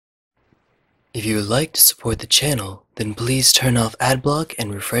If you would like to support the channel, then please turn off adblock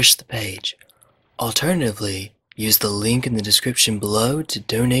and refresh the page. Alternatively, use the link in the description below to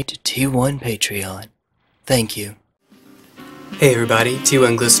donate to T1 Patreon. Thank you. Hey everybody,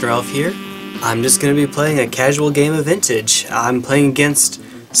 T1 Glisterelf here. I'm just going to be playing a casual game of Vintage. I'm playing against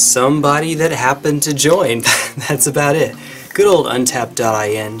somebody that happened to join. That's about it. Good old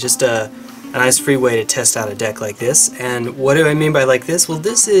untapped.in, just a nice free way to test out a deck like this. And what do I mean by like this? Well,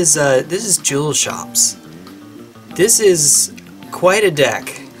 this is Jewel Shops. This is quite a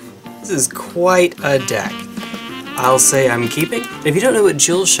deck. This is quite a deck. I'll say I'm keeping. If you don't know what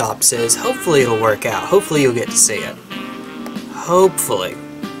Jewel Shops is, hopefully it'll work out. Hopefully you'll get to see it. Hopefully.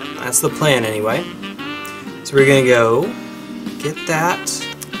 That's the plan anyway. So we're gonna go get that.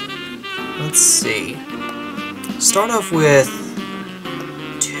 Let's see. Start off with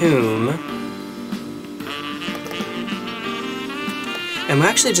Tomb. And we're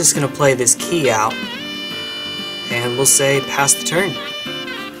actually just going to play this key out, and we'll say pass the turn.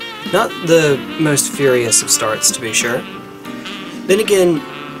 Not the most furious of starts, to be sure. Then again,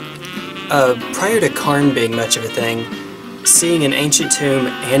 prior to Karn being much of a thing, seeing an Ancient Tomb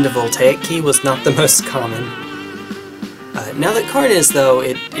and a Voltaic Key was not the most common. Now that Karn is, though,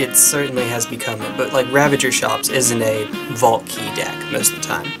 it certainly has become it, but like Ravager Shops isn't a Vault Key deck most of the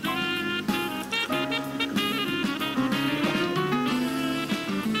time.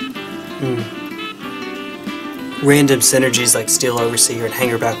 Random synergies like Steel Overseer and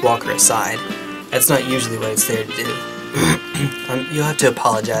Hangerback Walker aside, that's not usually what it's there to do. You'll have to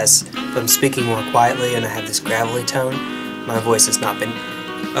apologize if I'm speaking more quietly and I have this gravelly tone. My voice has not been...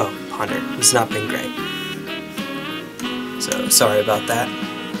 Oh, Ponder. It's not been great. So, sorry about that.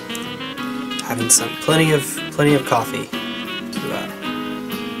 Having plenty of coffee to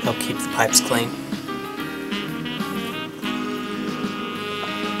help keep the pipes clean.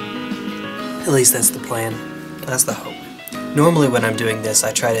 At least that's the plan. That's the hope. Normally when I'm doing this,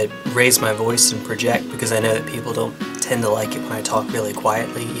 I try to raise my voice and project because I know that people don't tend to like it when I talk really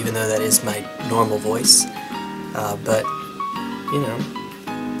quietly, even though that is my normal voice. But, you know,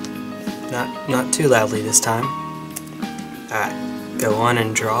 not too loudly this time. Alright, go on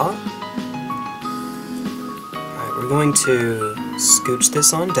and draw. Alright, we're going to scooch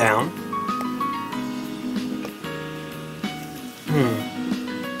this on down.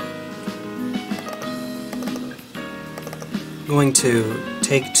 Going to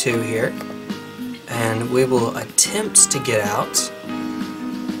take 2 here, and we will attempt to get out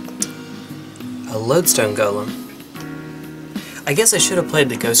a Lodestone Golem. I guess I should have played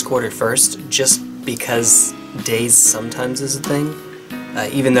the Ghost Quarter first, just because Daze sometimes is a thing,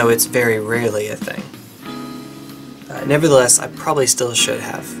 even though it's very rarely a thing. Nevertheless, I probably still should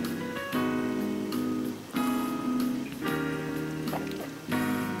have.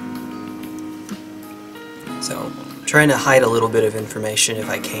 So, trying to hide a little bit of information if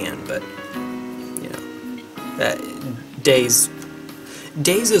I can, but, you know, Daze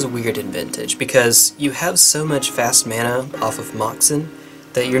is weird in Vintage, because you have so much fast mana off of Moxen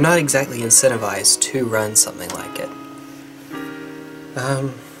that you're not exactly incentivized to run something like it.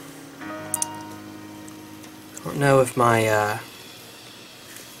 I don't know if my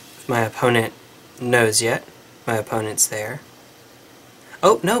opponent knows yet. My opponent's there.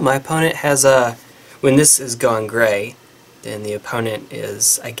 Oh, no, my opponent has when this is gone gray, then the opponent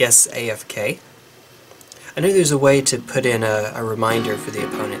is, I guess, AFK. I know there's a way to put in a reminder for the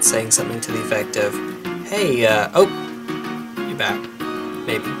opponent saying something to the effect of, hey, oh, you're back.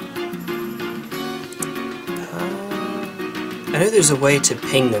 Maybe. I know there's a way to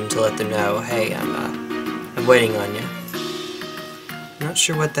ping them to let them know, hey, I'm waiting on you. I'm not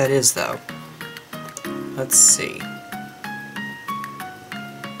sure what that is, though. Let's see.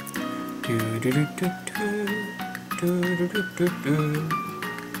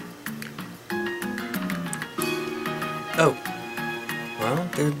 Oh. Well,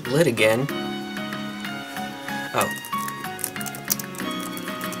 they're lit again. Oh.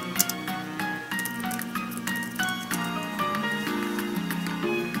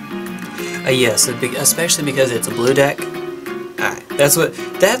 Yes, especially because it's a blue deck. Alright, that's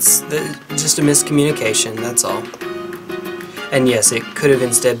just a miscommunication, that's all. And yes, it could have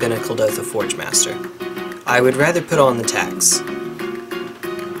instead been a Kuldotha Forgemaster. I would rather put on the tax.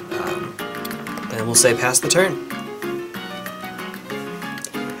 Then we'll say pass the turn.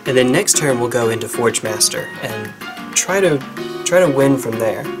 And then next turn we'll go into Forgemaster and try to win from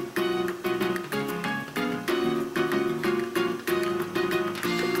there.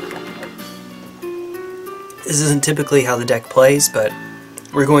 This isn't typically how the deck plays, but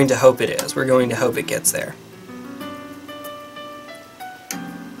we're going to hope it is. We're going to hope it gets there.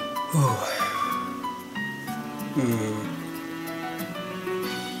 Whew.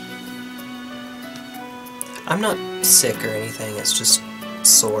 I'm not sick or anything, it's just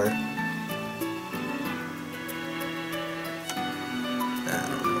sore. I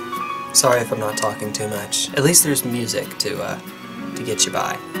don't know. Sorry if I'm not talking too much. At least there's music to get you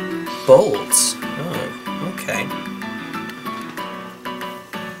by. Bolts? Oh, okay.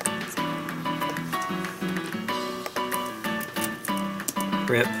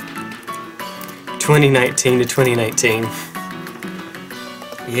 RIP. 2019 to 2019.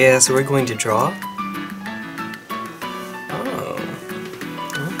 Yeah, so we're going to draw? Oh,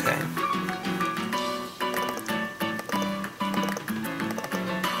 okay.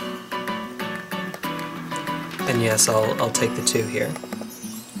 And yes, I'll take the 2 here.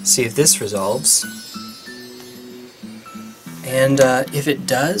 See if this resolves. And if it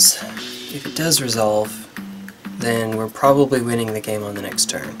does resolve, then we're probably winning the game on the next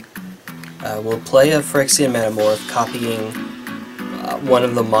turn. We'll play a Phyrexian Metamorph, copying one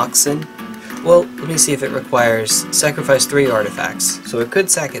of the Moxen. Well, let me see if it requires sacrifice 3 artifacts, so it could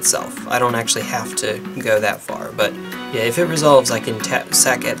sack itself. I don't actually have to go that far, but yeah, if it resolves, I can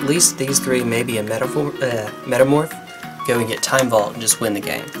sack at least these 3, maybe a Metamorph, go and get Time Vault and just win the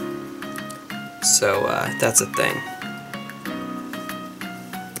game. So that's a thing.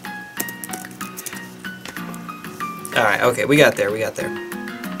 Alright, okay, we got there.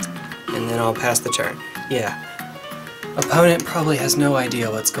 And then I'll pass the turn. Yeah. Opponent probably has no idea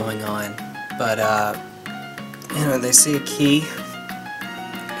what's going on, but, you know, they see a key,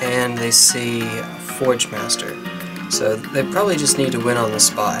 and they see Forgemaster. So they probably just need to win on the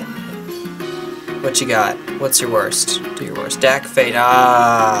spot. What you got? What's your worst? Do your worst. Dack Fayden.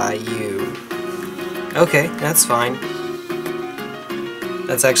 Ah, you. Okay, that's fine.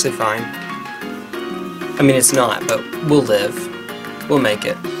 That's actually fine. I mean, it's not, but we'll live. We'll make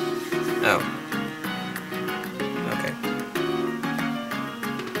it. Oh. Okay.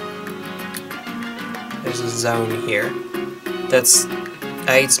 There's a zone here. That's...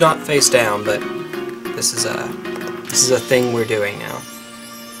 it's not face down, but this is a thing we're doing now.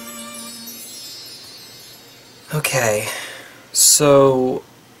 Okay. So...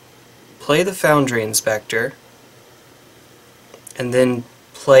 play the Foundry Inspector, and then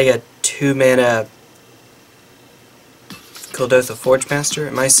play a 2-mana Kuldotha Forgemaster.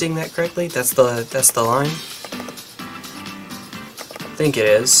 Am I seeing that correctly? That's the line? I think it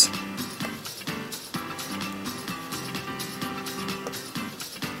is.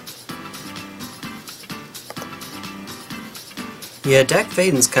 Yeah, Dack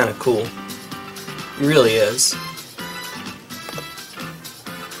Fayden's kind of cool. It really is.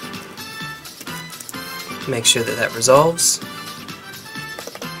 Make sure that resolves.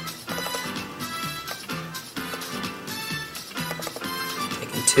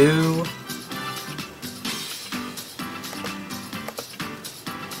 Taking 2.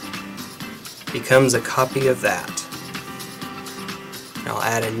 Becomes a copy of that. I'll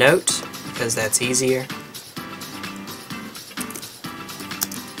add a note because that's easier.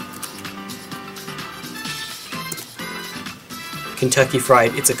 Kentucky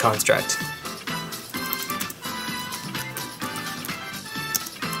Fried, it's a construct.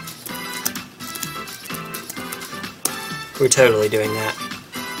 We're totally doing that.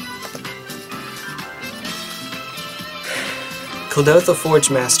 Kuldotha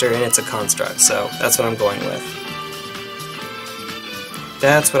Forgemaster, and it's a construct, so that's what I'm going with.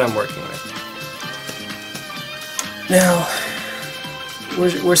 That's what I'm working with. Now,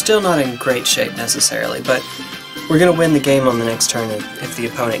 we're still not in great shape necessarily, but we're going to win the game on the next turn if the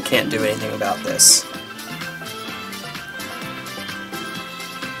opponent can't do anything about this.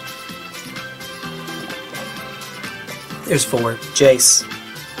 There's 4. Jace.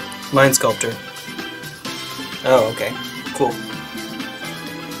 Mind Sculptor. Oh, okay. Cool.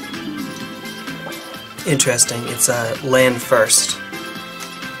 Interesting. It's land first.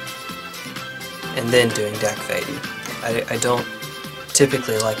 And then doing Dack Fayden. I don't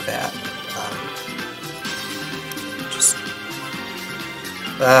typically like that. Just...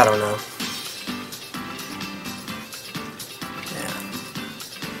 I don't know. Yeah.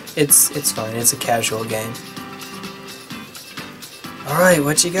 It's fine. It's a casual game. Alright,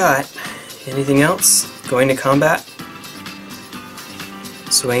 what you got? Anything else? Going to combat?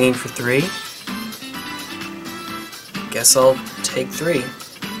 Swinging for 3? Guess I'll take 3.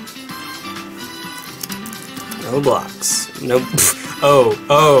 No blocks. Nope. Oh,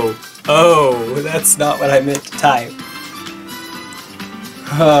 that's not what I meant to type.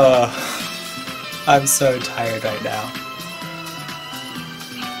 I'm so tired right now.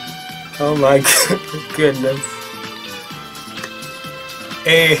 Oh my goodness.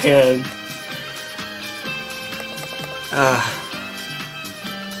 And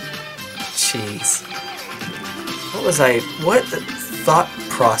Jeez. What thought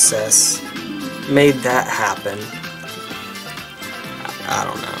process made that happen? I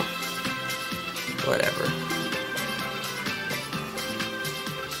don't know. Whatever.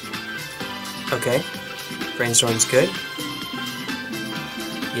 Okay. Brainstorm's good.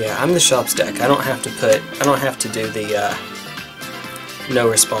 Yeah, I'm the shops deck. I don't have to do the no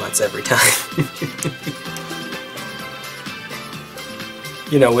response every time.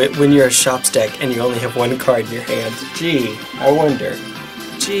 You know, when you're a shops deck and you only have one card in your hand. Gee, I wonder.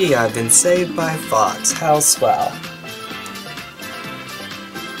 Gee, I've been saved by Fox. How swell.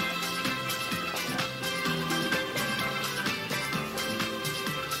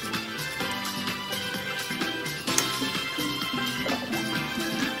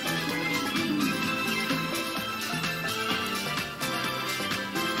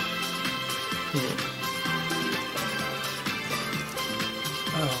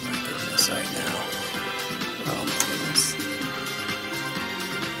 Oh my goodness, right now. Oh my goodness.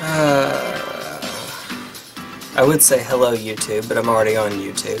 I would say hello YouTube, but I'm already on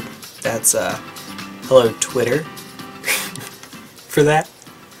YouTube. That's hello Twitter for that.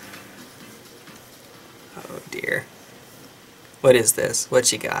 Oh dear. What is this?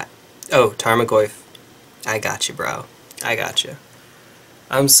 What you got? Oh, Tarmogoyf. I got you, bro. I got you.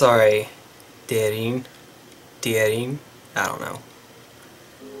 I'm sorry, Dierin. I don't know.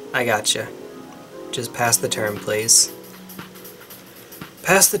 I got you. Just pass the turn, please.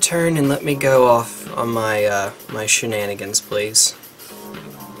 Pass the turn and let me go off on my my shenanigans, please.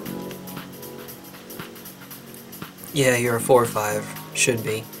 Yeah, you're a 4/5. Should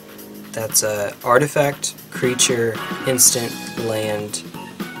be. That's a artifact, creature, instant, land,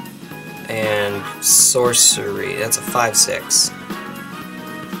 and sorcery. That's a 5/6.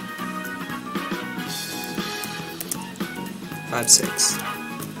 5/6.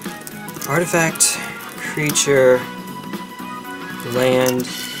 Artifact, creature, land,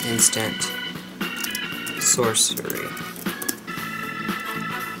 instant, sorcery.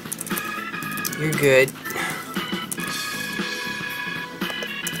 You're good.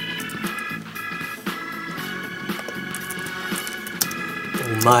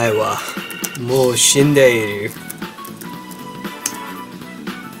 Omae wa mou shindeiru.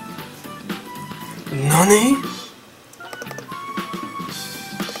 Nani?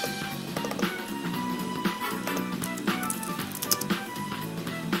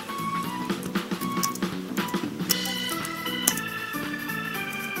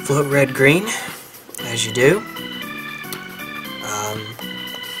 Float red green, as you do.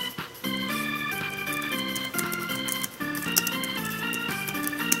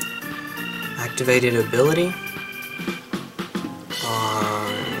 Activated ability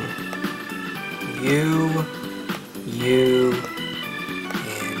on you,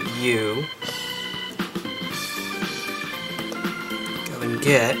 and you. Go and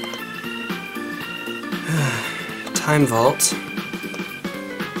get Time Vault.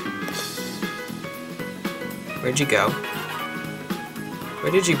 Where'd you go?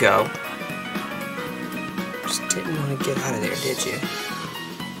 Where did you go? Just didn't want to get out of there, did you?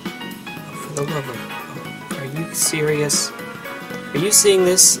 Oh, for the love of... Oh, are you serious? Are you seeing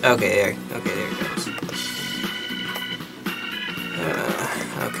this? Okay, there. Okay, there it goes.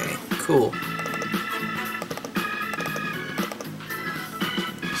 Okay, cool.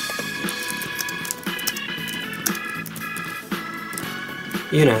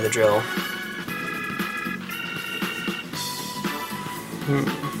 You know the drill.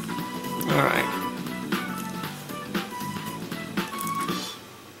 Alright.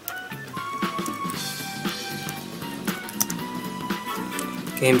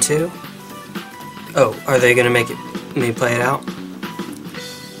 Game 2? Oh, are they gonna make me play it out?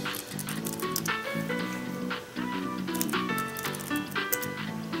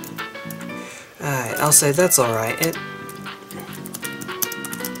 Alright, I'll say that's alright.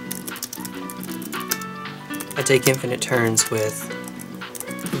 I take infinite turns with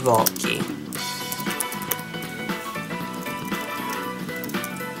Vault Key.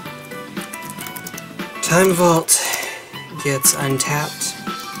 Time Vault gets untapped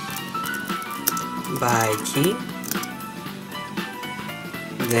by Key.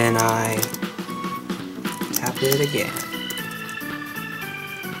 Then I tap it again.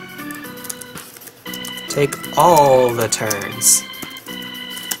 Take all the turns.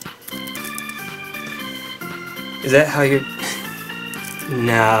 Is that how you're...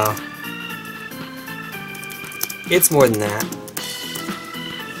 No. It's more than that.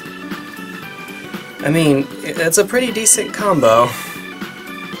 I mean, that's a pretty decent combo.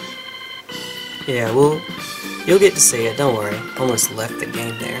 Yeah, we'll You'll get to see it, don't worry. Almost left the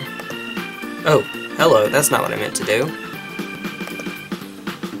game there. Oh, hello, that's not what I meant to do.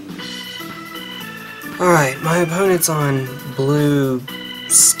 Alright, my opponent's on blue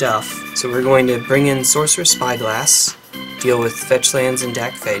stuff, so we're going to bring in Sorcerous Spyglass, deal with fetch lands and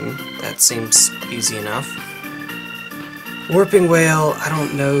Dack Fayden. That seems easy enough. Warping Whale, I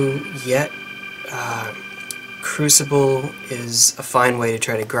don't know yet. Crucible is a fine way to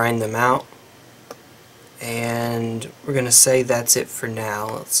try to grind them out. And we're going to say that's it for now.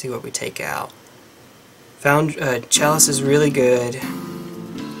 Let's see what we take out. Chalice is really good.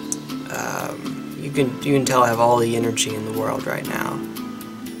 You can tell I have all the energy in the world right now.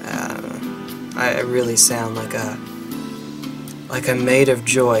 I really sound like a maid of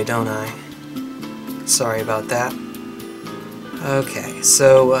joy, don't I? Sorry about that. Okay,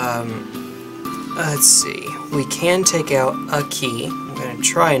 so let's see. We can take out a key. I'm going to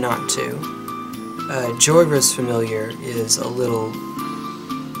try not to. Jhoira's Familiar is a little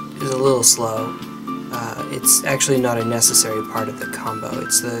slow. It's actually not a necessary part of the combo.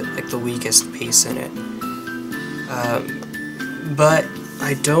 It's like the weakest piece in it. But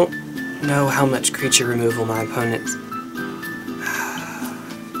I don't know how much creature removal my opponent.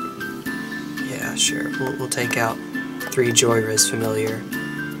 Yeah, sure. We'll take out 3 Jhoira's Familiar.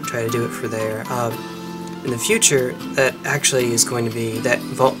 Try to do it for there. In the future, that actually is going to be that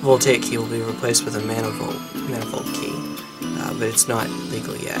Voltaic Key will be replaced with a Mana Key, but it's not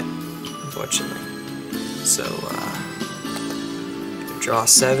legal yet, unfortunately. So draw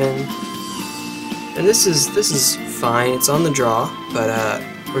 7, and this is fine. It's on the draw, but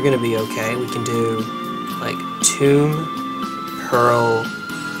we're gonna be okay. We can do like Tomb, Pearl,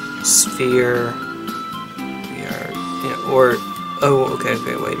 Sphere. We are, or oh, okay,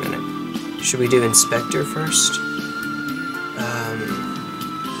 wait a minute. Should we do Inspector first?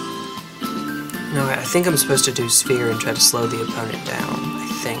 No, I think I'm supposed to do Sphere and try to slow the opponent down, I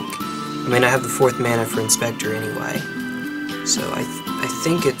think. I mean, I have the 4th mana for Inspector anyway, so I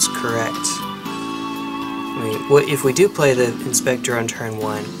think it's correct. I mean, if we do play the Inspector on turn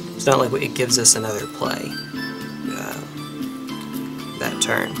 1, it's not like it gives us another play that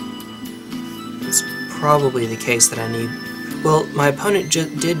turn. It's probably the case that I need. Well, my opponent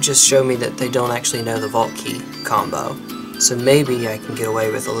did just show me that they don't actually know the Vault Key combo, so maybe I can get away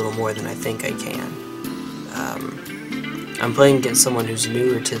with a little more than I think I can. I'm playing against someone who's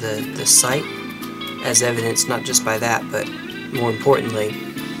newer to the site, as evidenced not just by that, but more importantly,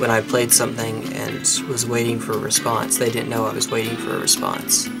 when I played something and was waiting for a response, they didn't know I was waiting for a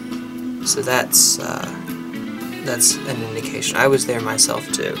response. So that's an indication. I was there myself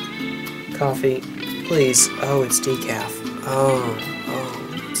too. Coffee, please. Oh, it's decaf. Oh,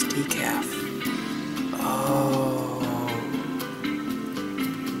 it's decaf. Oh,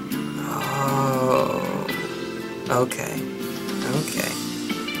 okay.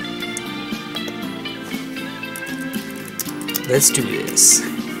 Let's do this.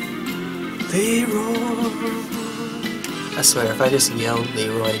 Leroy. I swear, if I just yelled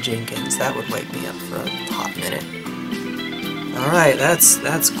Leroy Jenkins, that would wake me up for a hot minute. Alright,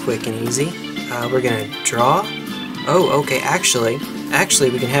 that's quick and easy. We're gonna draw. Oh, okay, actually,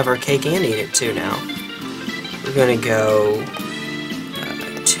 we can have our cake and eat it too now. We're gonna go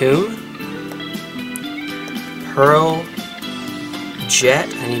Tomb, Pearl,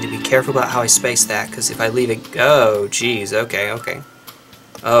 Jet. I need to be careful about how I space that, because if I leave it... Oh, geez, okay.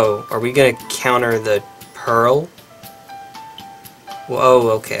 Oh, are we gonna counter the Pearl? Whoa,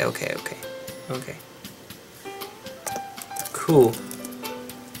 okay. Cool.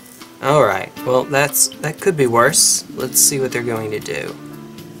 Alright, well, that could be worse. Let's see what they're going to do.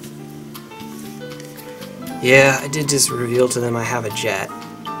 Yeah, I did just reveal to them I have a Jet.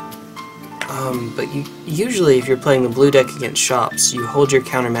 But usually if you're playing the blue deck against shops, you hold your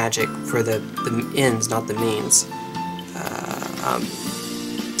counter magic for the ends, not the means.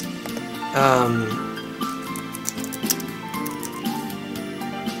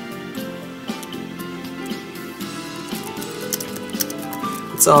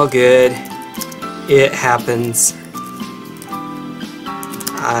 It's all good. It happens.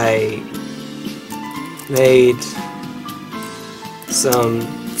 I made some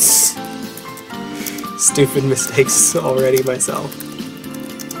stupid mistakes already myself.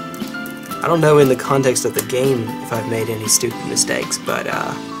 I don't know in the context of the game if I've made any stupid mistakes, but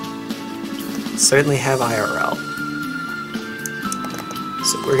certainly have IRL.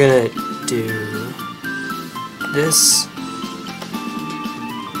 So we're gonna do this.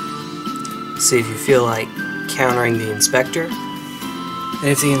 See if you feel like countering the Inspector. And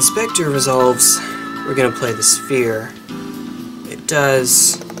if the Inspector resolves, we're gonna play the Sphere. It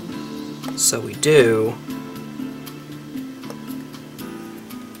does, so we do.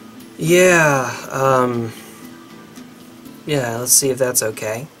 Yeah, yeah, let's see if that's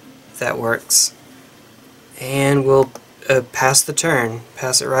okay. If that works. And we'll pass the turn.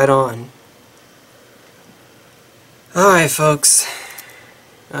 Pass it right on. Alright, folks.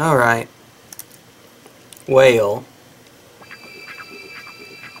 Alright. Whale.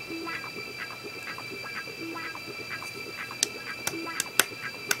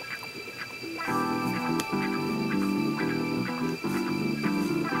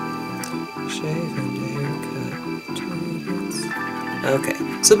 Shave and haircut. Okay,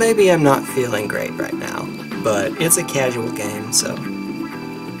 so maybe I'm not feeling great right now, but it's a casual game, so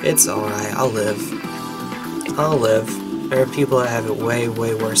it's alright. I'll live. I'll live. There are people that have it way,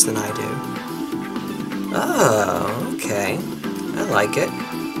 way worse than I do. Oh, okay. I like it.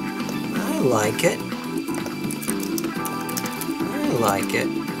 I like it. I like it.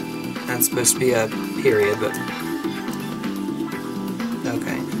 That's supposed to be a period, but...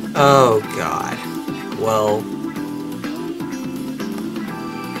 okay. Oh, God. Well...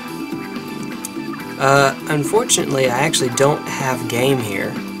 unfortunately, I actually don't have game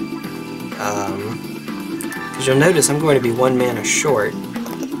here. Because you'll notice I'm going to be 1 mana short.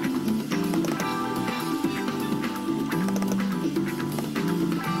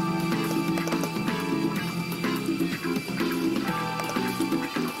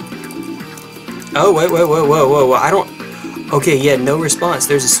 Oh, wait, whoa, I don't... okay, yeah, no response.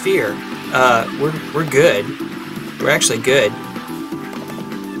 There's a sphere. We're good. We're actually good.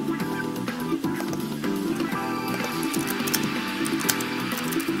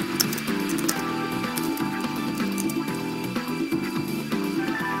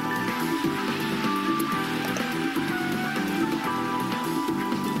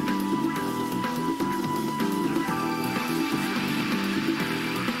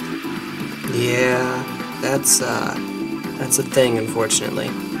 Yeah, that's a thing, unfortunately.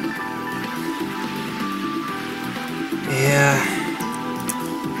 Yeah.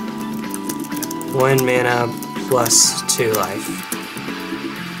 1 mana plus 2 life.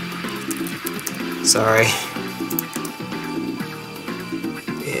 Sorry.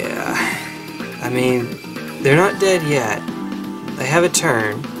 Yeah. I mean, they're not dead yet. They have a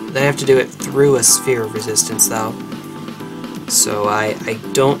turn. They have to do it through a sphere of resistance, though. So I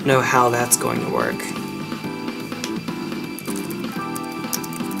don't know how that's going to work.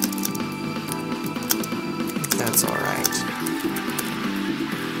 That's alright.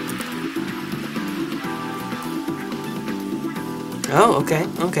 Oh, okay,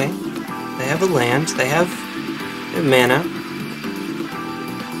 okay. They have a land. They have mana.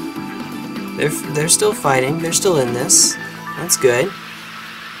 They're still fighting. They're still in this. That's good.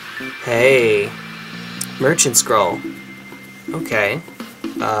 Hey. Merchant Scroll. Okay.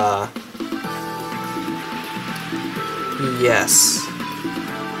 Yes.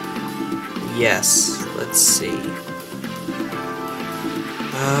 Yes. Let's see.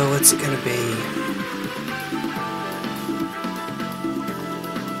 What's it gonna be?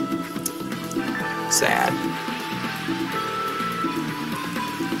 Sad.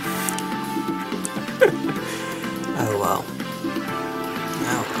 Oh well.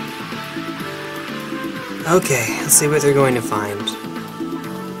 Oh well. Okay, let's see what they're going to find.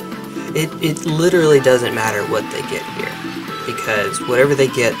 It literally doesn't matter what they get here, because whatever they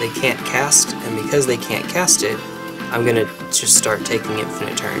get, they can't cast, and because they can't cast it, I'm gonna just start taking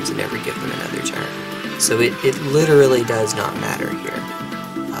infinite turns and never give them another turn. So it literally does not matter here.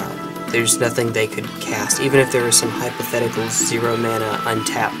 There's nothing they could cast, even if there was some hypothetical 0 mana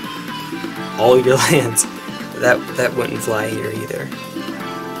untap all your lands. That wouldn't fly here either.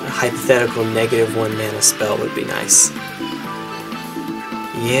 A hypothetical -1 mana spell would be nice.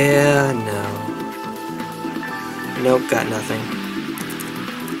 Yeah, no. Nope, got nothing.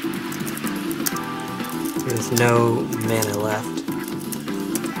 There's no mana left.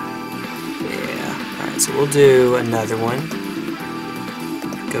 Yeah, alright, so we'll do another one.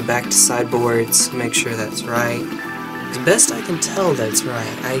 Go back to sideboards, make sure that's right. As best I can tell, that's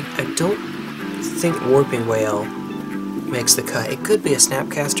right. I don't think Warping Whale makes the cut. It could be a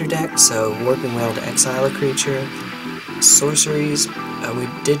Snapcaster deck, so Warping Whale to exile a creature. Sorceries, we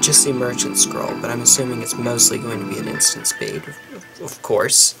did just see Merchant Scroll, but I'm assuming it's mostly going to be at instant speed, of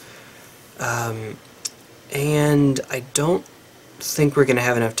course. And I don't think we're going to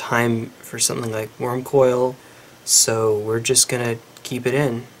have enough time for something like Worm Coil, so we're just going to keep it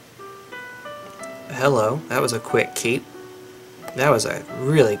in. Hello, that was a quick keep. That was a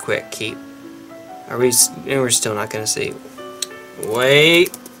really quick keep. We're still not going to see.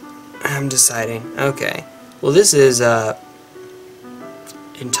 Wait, I'm deciding. Okay. Well, this is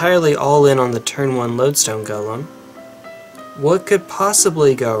entirely all in on the turn 1 Lodestone Golem, What could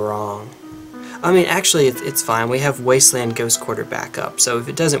possibly go wrong? I mean, actually, it's fine. We have Wasteland Ghost Quarter backup, so if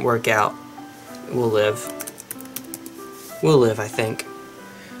it doesn't work out, we'll live. We'll live, I think.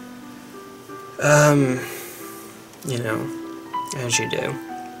 You know, as you do.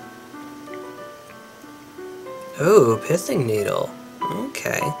 Oh, Pithing Needle.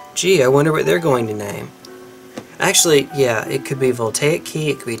 Okay. Gee, I wonder what they're going to name. Actually, yeah, it could be Voltaic Key,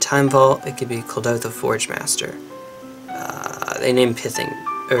 it could be Time Vault, it could be Kuldotha Forgemaster. They named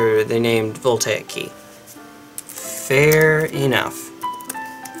they named Voltaic Key. Fair enough.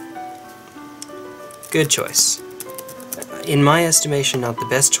 Good choice. In my estimation, not the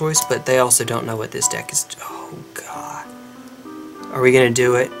best choice, but they also don't know what this deck is. Oh, God. Are we going to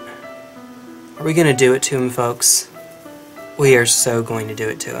do it? Are we going to do it to him, folks? We are so going to do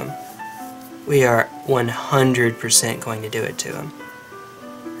it to him. We are 100% going to do it to him.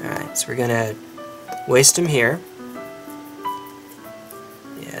 Alright, so we're going to waste him here.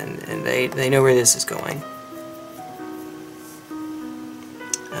 Yeah, and they know where this is going.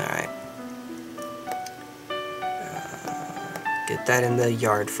 Alright. Get that in the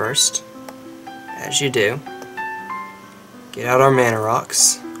yard first, as you do. Get out our mana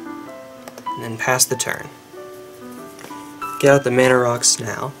rocks, and then pass the turn. Get out the mana rocks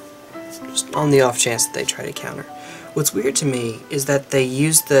now, just on the off chance that they try to counter. What's weird to me is that they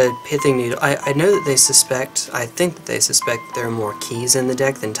use the Pithing Needle. I know that they suspect, I think that they suspect there are more keys in the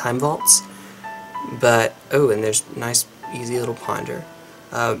deck than Time Vaults, but, oh, and there's nice, easy little Ponder.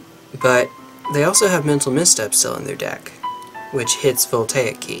 But they also have Mental Misstep still in their deck, which hits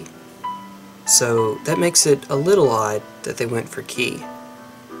Voltaic Key. So that makes it a little odd that they went for Key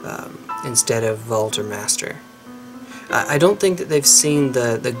instead of Vault or Master. I don't think that they've seen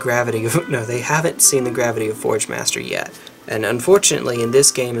the gravity of... No, they haven't seen the gravity of Forgemaster yet. And unfortunately, in this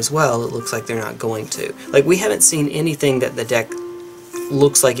game as well, it looks like they're not going to. Like, we haven't seen anything that the deck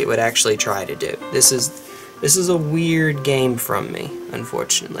looks like it would actually try to do. This is a weird game from me,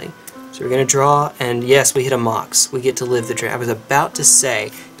 unfortunately. So we're going to draw, and yes, we hit a Mox. We get to live the dream. I was about to say,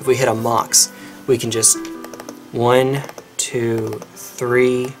 if we hit a Mox, we can just 1, 2,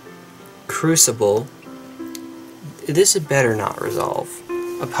 3, Crucible. This had better not resolve.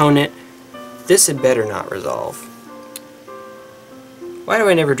 Opponent, this had better not resolve. Why do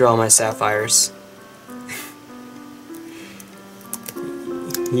I never draw my Sapphires?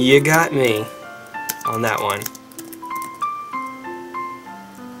 You got me on that one.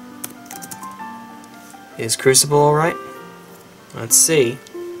 Is Crucible alright? Let's see.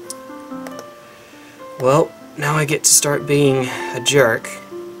 Well, now I get to start being a jerk.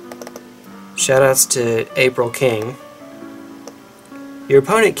 Shoutouts to April King. Your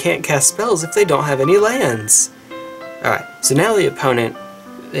opponent can't cast spells if they don't have any lands. Alright, so now the opponent,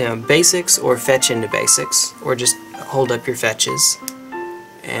 basics or fetch into basics, or just hold up your fetches.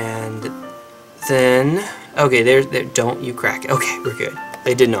 And then, okay, there, don't you crack it. Okay, we're good.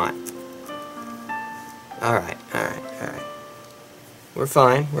 They did not. Alright. We're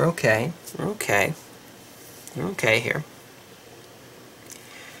fine. We're okay. We're okay. We're okay here.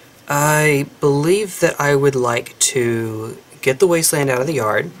 I believe that I would like to get the Wasteland out of the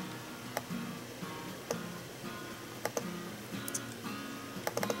yard.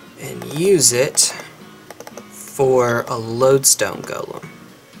 And use it for a Lodestone Golem.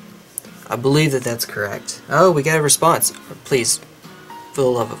 I believe that that's correct. Oh, we got a response. Please, for the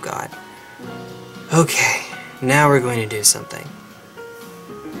love of God. Okay, now we're going to do something.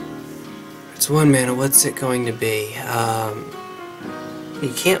 It's 1 mana, what's it going to be?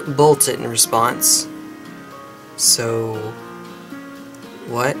 You can't bolt it in response. So...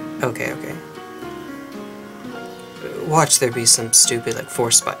 what? Okay. Watch there be some stupid, like,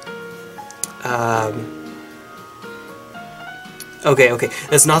 Force Spike. Okay,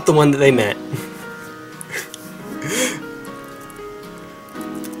 that's not the one that they meant.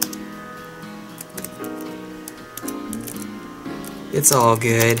 It's all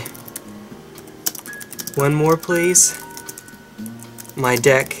good. One more, please. My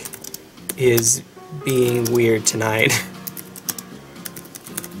deck is being weird tonight.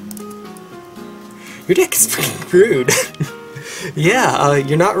 Your deck is pretty rude. Yeah,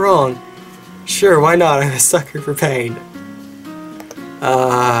 you're not wrong. Sure, why not? I'm a sucker for pain.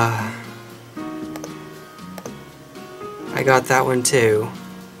 I got that one too.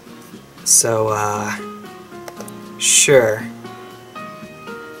 So, sure.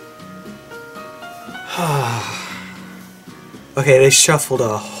 Okay, they shuffled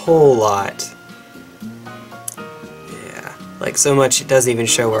a whole lot. Yeah, like so much it doesn't even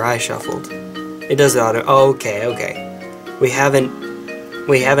show where I shuffled. It does it auto. Oh, okay. We have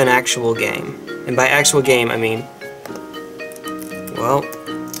an actual game, and by actual game I mean well,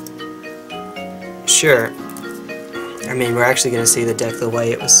 sure. I mean, we're actually going to see the deck the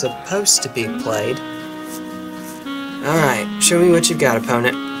way it was supposed to be played. Alright, show me what you've got,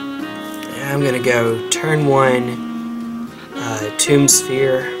 opponent. I'm going to go turn 1, Tomb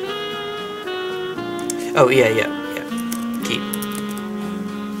Sphere. Oh, yeah. Keep.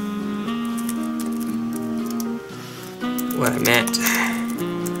 What I meant.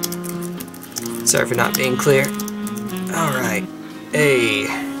 Sorry for not being clear. Alright. Hey.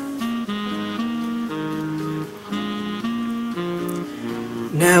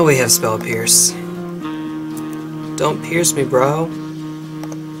 Now we have Spell Pierce. Don't pierce me, bro.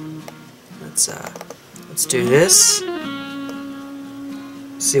 Let's do this.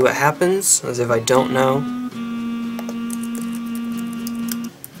 See what happens, as if I don't know.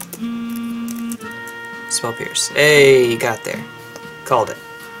 Spell Pierce. Hey, got there. Called it.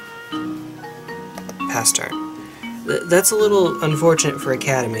 Pass turn. That's a little unfortunate for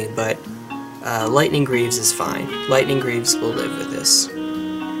Academy, but Lightning Greaves is fine. Lightning Greaves will live with this.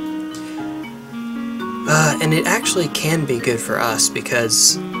 And it actually can be good for us,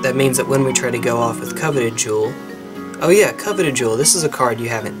 because that means that when we try to go off with Coveted Jewel... Oh yeah, Coveted Jewel. This is a card you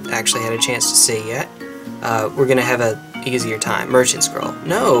haven't actually had a chance to see yet. We're going to have an easier time. Merchant Scroll.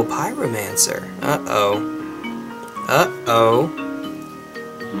 No, Pyromancer. Uh-oh. Uh-oh.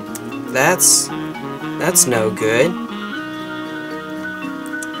 That's no good.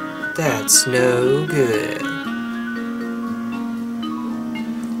 That's no good.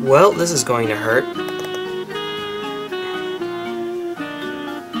 Well, this is going to hurt.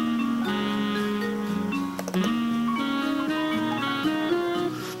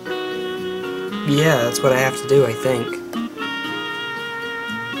 Yeah, that's what I have to do, I think.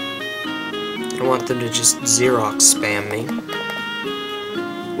 I want them to just Xerox spam me.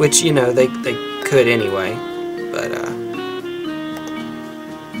 Which, you know, they could anyway. But,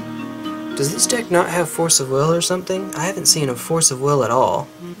 does this deck not have Force of Will or something? I haven't seen a Force of Will at all.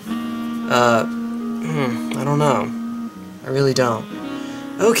 I don't know. I really don't.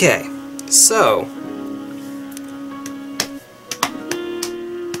 Okay, so...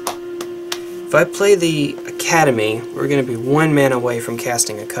 if I play the Academy, we're going to be 1 mana away from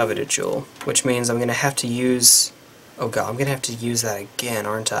casting a Coveted Jewel, which means I'm going to have to use... oh god, I'm going to have to use that again,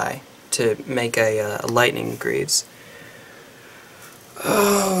 aren't I? To make a Lightning Greaves.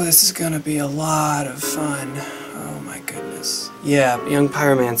 Oh, this is going to be a lot of fun. Oh my goodness. Yeah, young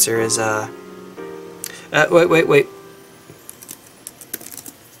Pyromancer is, wait.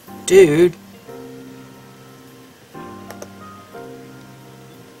 Dude.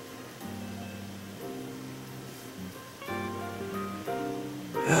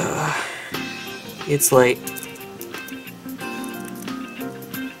 It's late.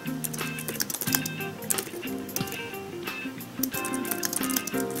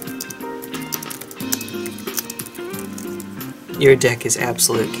 Your deck is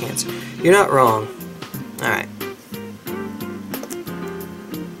absolute cancer. You're not wrong. Alright.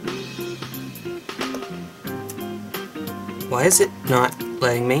 Why is it not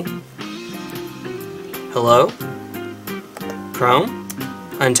letting me? Hello? Chrome?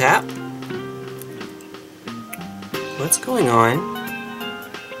 Untap? What's going on?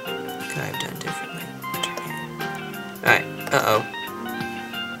 Could I have done differently? Alright, uh-oh.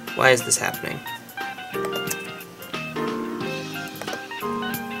 Why is this happening?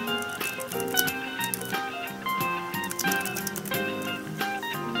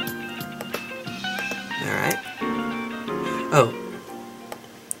 Alright. Oh.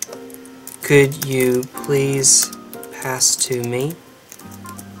 Could you please pass to me?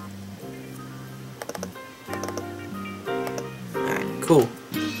 Cool.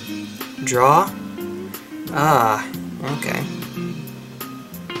 Draw? Ah, okay.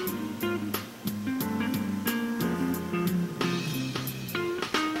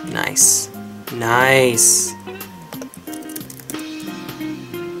 Nice. Nice.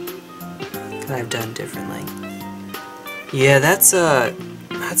 Could I have done differently? Yeah, that's a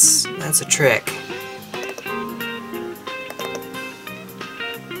trick.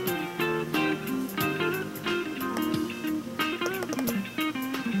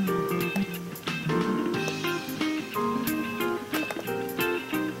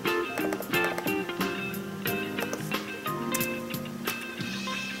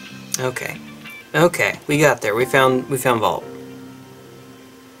 Okay, we got there. We found Vault.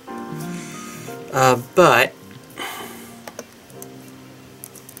 But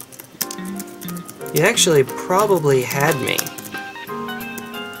you actually probably had me.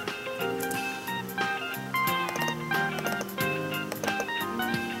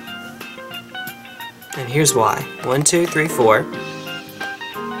 And here's why. 1, 2, 3, 4.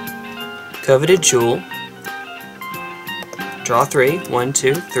 Coveted Jewel. Draw 3. 1,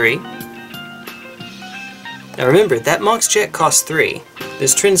 2, 3. Now remember, that Mox Jet costs 3.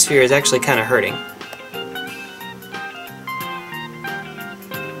 This Trinisphere is actually kind of hurting.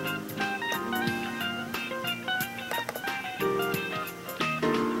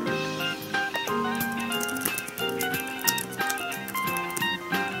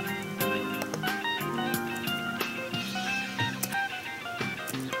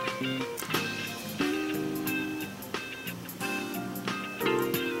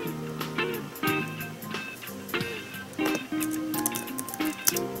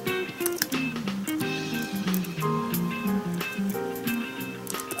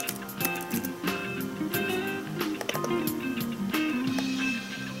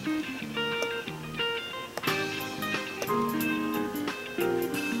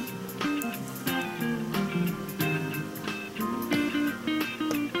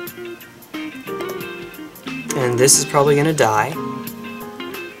 And this is probably going to die.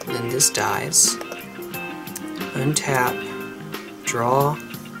 Then this dies. Untap. Draw.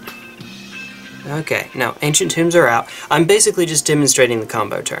 Okay, now Ancient Tombs are out. I'm basically just demonstrating the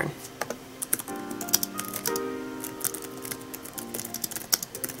combo turn.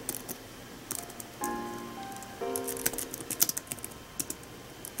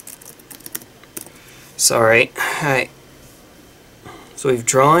 Sorry. Alright. So we've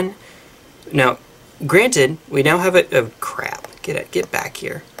drawn. Now, granted, we now have a... Oh, crap. Get back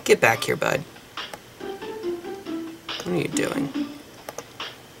here. Get back here, bud. What are you doing?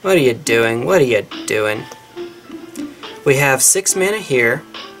 What are you doing? What are you doing? We have 6 mana here.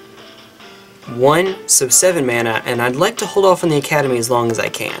 1, so 7 mana, and I'd like to hold off on the Academy as long as I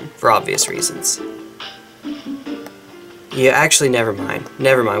can, for obvious reasons. Yeah, actually, never mind.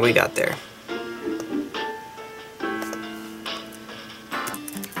 Never mind, we got there.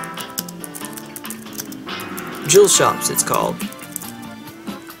 Jewel Shops, it's called.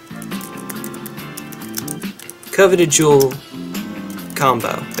 Coveted Jewel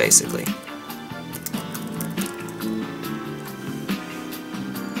combo, basically.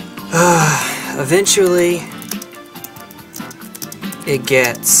 Eventually, it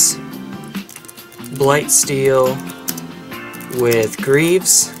gets Blightsteel with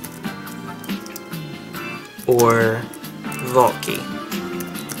Greaves or Voltaic Key.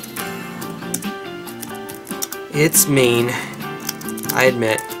 It's mean, I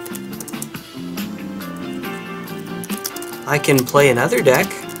admit. I can play another deck.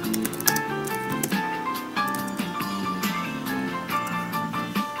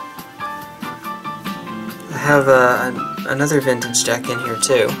 I have another vintage deck in here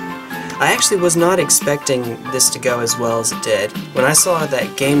too. I actually was not expecting this to go as well as it did. When I saw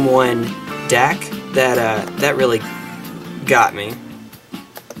that Game 1 Dack, that really got me.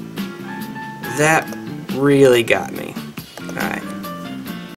 That really got me.